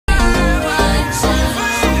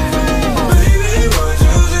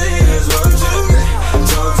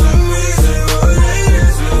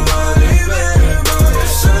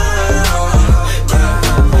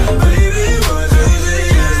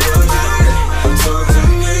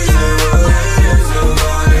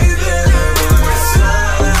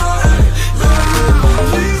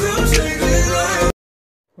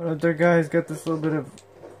up there, guys? Got this little bit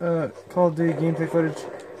of Call of Duty gameplay footage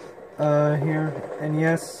here, and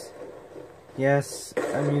yes,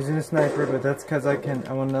 I'm using a sniper, but that's because I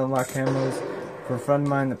want to unlock camos for a friend of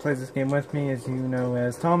mine that plays this game with me, as you know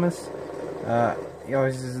as Thomas. He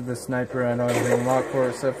always uses the sniper, and I don't have the unlock for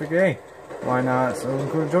it, so I figured, hey, why not? So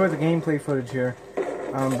enjoy the gameplay footage here.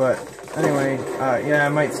 But anyway, yeah, I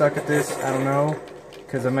might suck at this, I don't know,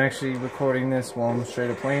 because I'm actually recording this while I'm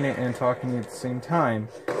straight up playing it and talking at the same time.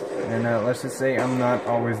 And let's just say I'm not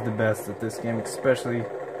always the best at this game, especially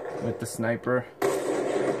with the sniper.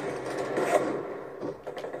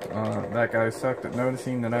 That guy sucked at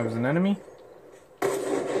noticing that I was an enemy.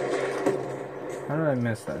 How did I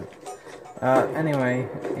miss that? Anyway,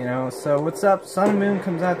 you know, so what's up? Sun and Moon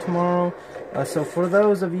comes out tomorrow. So for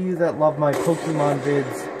those of you that love my Pokemon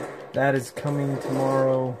vids, that is coming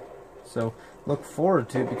tomorrow. So look forward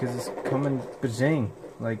to it because it's coming Beijing,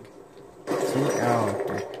 like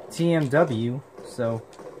TMW. So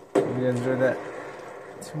you guys enjoy that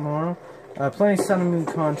tomorrow. Plenty of Sun and Moon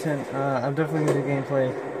content. I'm definitely gonna do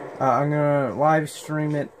gameplay. I'm gonna live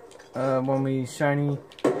stream it when we shiny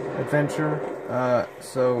adventure.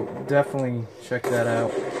 So definitely check that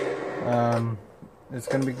out. It's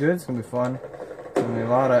gonna be good. It's gonna be fun. There's gonna be a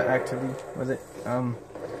lot of activity with it.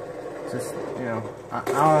 Just, you know,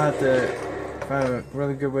 I'll have to find a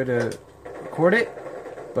really good way to record it,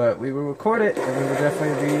 but we will record it, and we will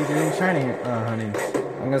definitely be doing shiny hunting.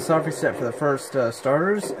 I'm gonna soft reset for the first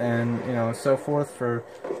starters, and you know, so forth for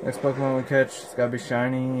next Pokemon we catch. It's gotta be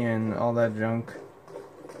shiny and all that junk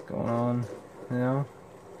going on, you know.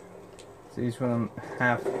 So each one of them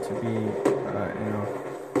have to be, you know,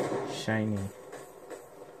 shiny.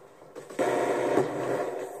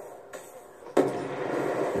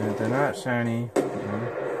 And if they're not shiny, you know,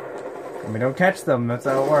 and we don't catch them, that's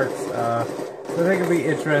how it works. So I think it'll be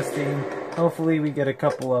interesting. Hopefully we get a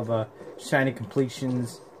couple of shiny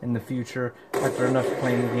completions in the future after enough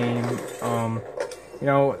playing the game. You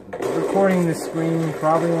know, recording the screen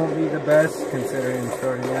probably won't be the best considering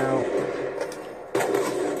starting out.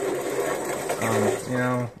 You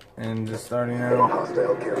know, and just starting out,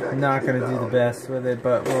 I'm not gonna do the best with it,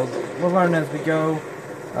 but we'll learn as we go.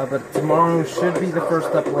 But tomorrow should be the first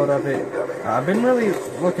upload of it. I've been really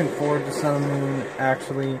looking forward to Sun and Moon,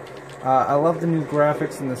 actually. I love the new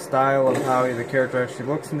graphics and the style of how the character actually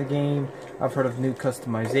looks in the game. I've heard of new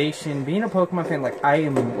customization. Being a Pokemon fan, like, I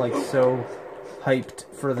am, like, so hyped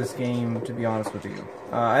for this game, to be honest with you.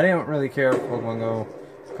 I didn't really care for Pokemon Go,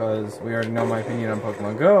 because we already know my opinion on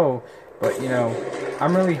Pokemon Go. But, you know,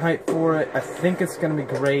 I'm really hyped for it. I think it's going to be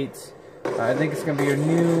great. I think it's going to be a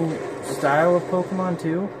new style of Pokemon,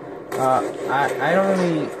 too.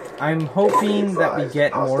 I'm hoping that we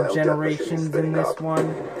get more generations in this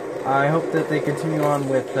one. I hope that they continue on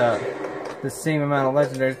with the same amount of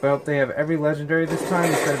legendaries, but I hope they have every legendary this time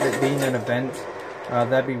instead of it being an event.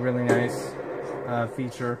 That'd be really nice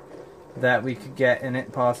feature that we could get in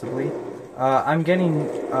it, possibly. I'm getting,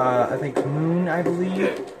 I think, Moon, I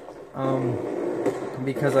believe.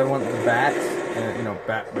 Because I want the bat, you know,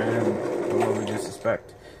 Batman, what would you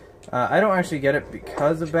suspect? I don't actually get it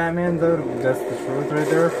because of Batman, though, that's the truth right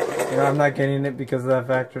there. You know, I'm not getting it because of that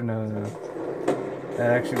factor, no.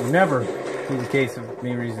 That actually would never be the case of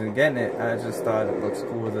me reason getting it. I just thought it looks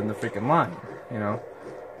cooler than the freaking line, you know?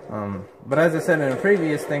 But as I said in a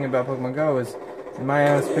previous thing about Pokemon Go is, in my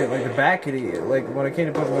honest opinion, like the bat could, like when it came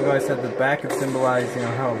to Pokemon Go, I said the bat could symbolize, you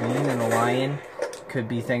know, Halloween, and the lion could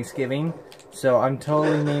be Thanksgiving. So I'm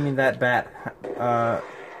totally naming that bat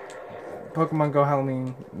Pokemon Go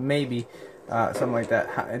Halloween, maybe something like that.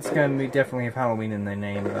 It's gonna be definitely have Halloween in the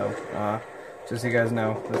name, though. Just so you guys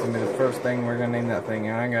know, that's gonna be the first thing we're gonna name that thing,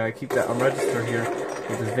 and I'm gonna keep that on register here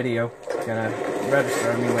with this video. Gonna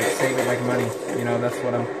register, I mean, like, save it like money. You know, that's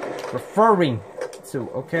what I'm referring to.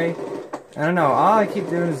 Okay. I don't know. All I keep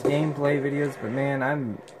doing is gameplay videos, but man,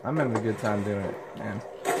 I'm having a good time doing it, man.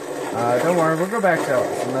 Don't worry, we'll go back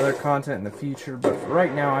to some other content in the future, but for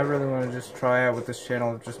right now, I really want to just try out with this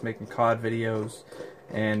channel of just making COD videos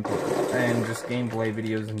and just gameplay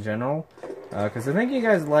videos in general, because I think you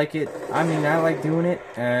guys like it. I mean, I like doing it,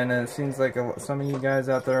 and it seems like some of you guys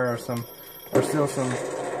out there are still some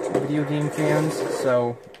video game fans,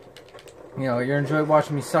 so, you know, you're enjoying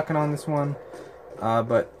watching me sucking on this one,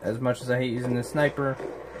 but as much as I hate using the sniper,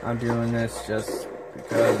 I'm doing this just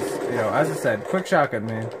because, you know, as I said, quick shotgun,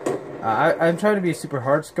 man. I'm trying to be a super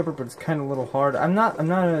hard scoper, but it's kind of a little hard. I'm not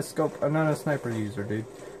a sniper user, dude.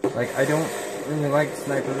 Like, I don't really like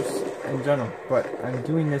snipers in general, but I'm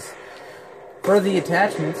doing this for the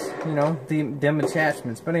attachments, you know, them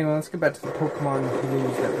attachments. But anyway, let's get back to the Pokemon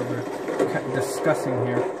news that we were discussing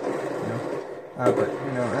here. You know, But,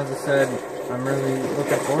 you know, as I said, I'm really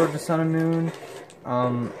looking forward to Sun and Moon.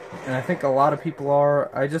 And I think a lot of people are.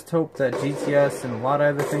 I just hope that GTS and a lot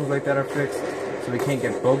of other things like that are fixed, so we can't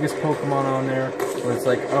get bogus Pokemon on there, where it's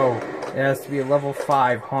like, oh, it has to be a level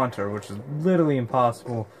 5 Haunter, which is literally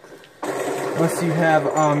impossible. Unless you have,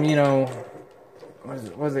 you know,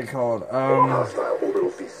 what is it called? Hostile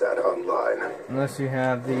orbital VSAT online. Unless you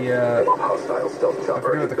have the, Hostile stealth I chopper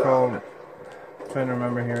forget what they're called. inbound. I'm trying to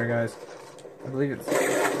remember here, guys. I believe it's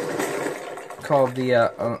called the,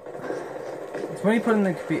 it's when you put in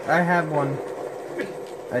the computer. I have one.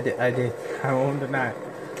 I did. I won't deny.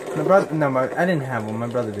 My brother, no, I didn't have one. My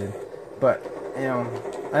brother did. But, you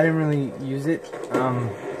know, I didn't really use it.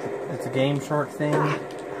 It's a Game Shark thing.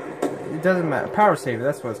 It doesn't matter. Power Saver,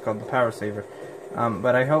 that's what it's called, the Power Saver.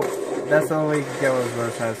 But I hope that's the only way you can get what I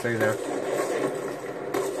was trying to say there.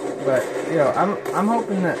 But, you know, I'm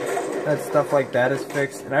hoping that stuff like that is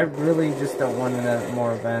fixed, and I really just don't want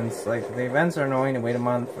more events. Like, the events are annoying to wait a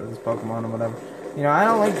month for this Pokemon or whatever. You know, I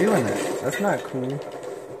don't like doing that. That's not cool.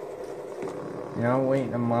 You know,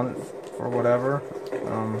 waiting a month for whatever.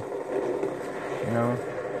 You know.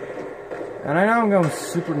 And I know I'm going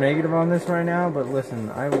super negative on this right now, but listen,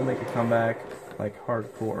 I will make a comeback, like,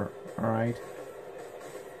 hardcore, alright?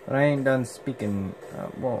 But I ain't done speaking.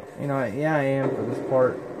 Well, you know, yeah, I am for this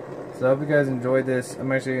part. So I hope you guys enjoyed this.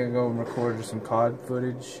 I'm actually going to go and record just some COD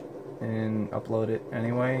footage and upload it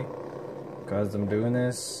anyway, because I'm doing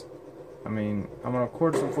this. I mean, I'm going to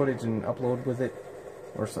record some footage and upload with it,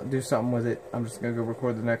 or do something with it. I'm just going to go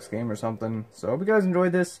record the next game or something. So I hope you guys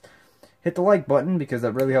enjoyed this. Hit the like button, because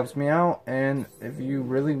that really helps me out. And if you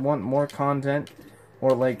really want more content,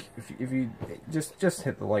 or like, if you just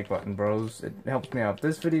hit the like button, bros. It helps me out. If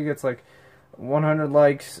this video gets like 100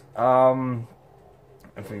 likes,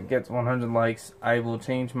 if it gets 100 likes, I will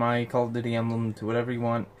change my Call of Duty emblem to whatever you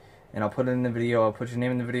want, and I'll put it in the video. I'll put your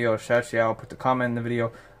name in the video. I'll shout you out. I'll put the comment in the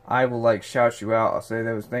video. I will, like, shout you out. I'll say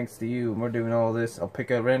that was thanks to you, and we're doing all this. I'll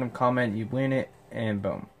pick a random comment. You win it, and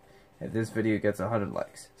boom. If this video gets 100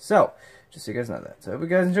 likes. So, just so you guys know that. So, I hope you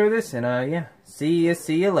guys enjoy this, and, yeah. See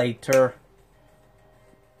you later.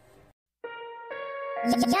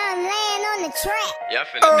 Young land on the track. Y'all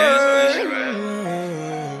finna dance on this shit, man.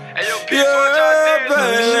 Hey, yo, Peace, want y'all dance on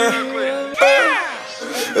this shit real quick.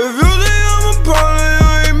 If you think I'm a problem, you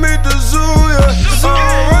ain't meet the zoo, yeah. I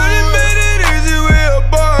already made it easy with a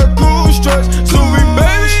bar cool stretch. So we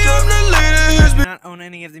baby, I'm the leader. Not own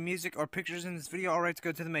any of the music or pictures in this video. All rights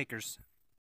go to the makers.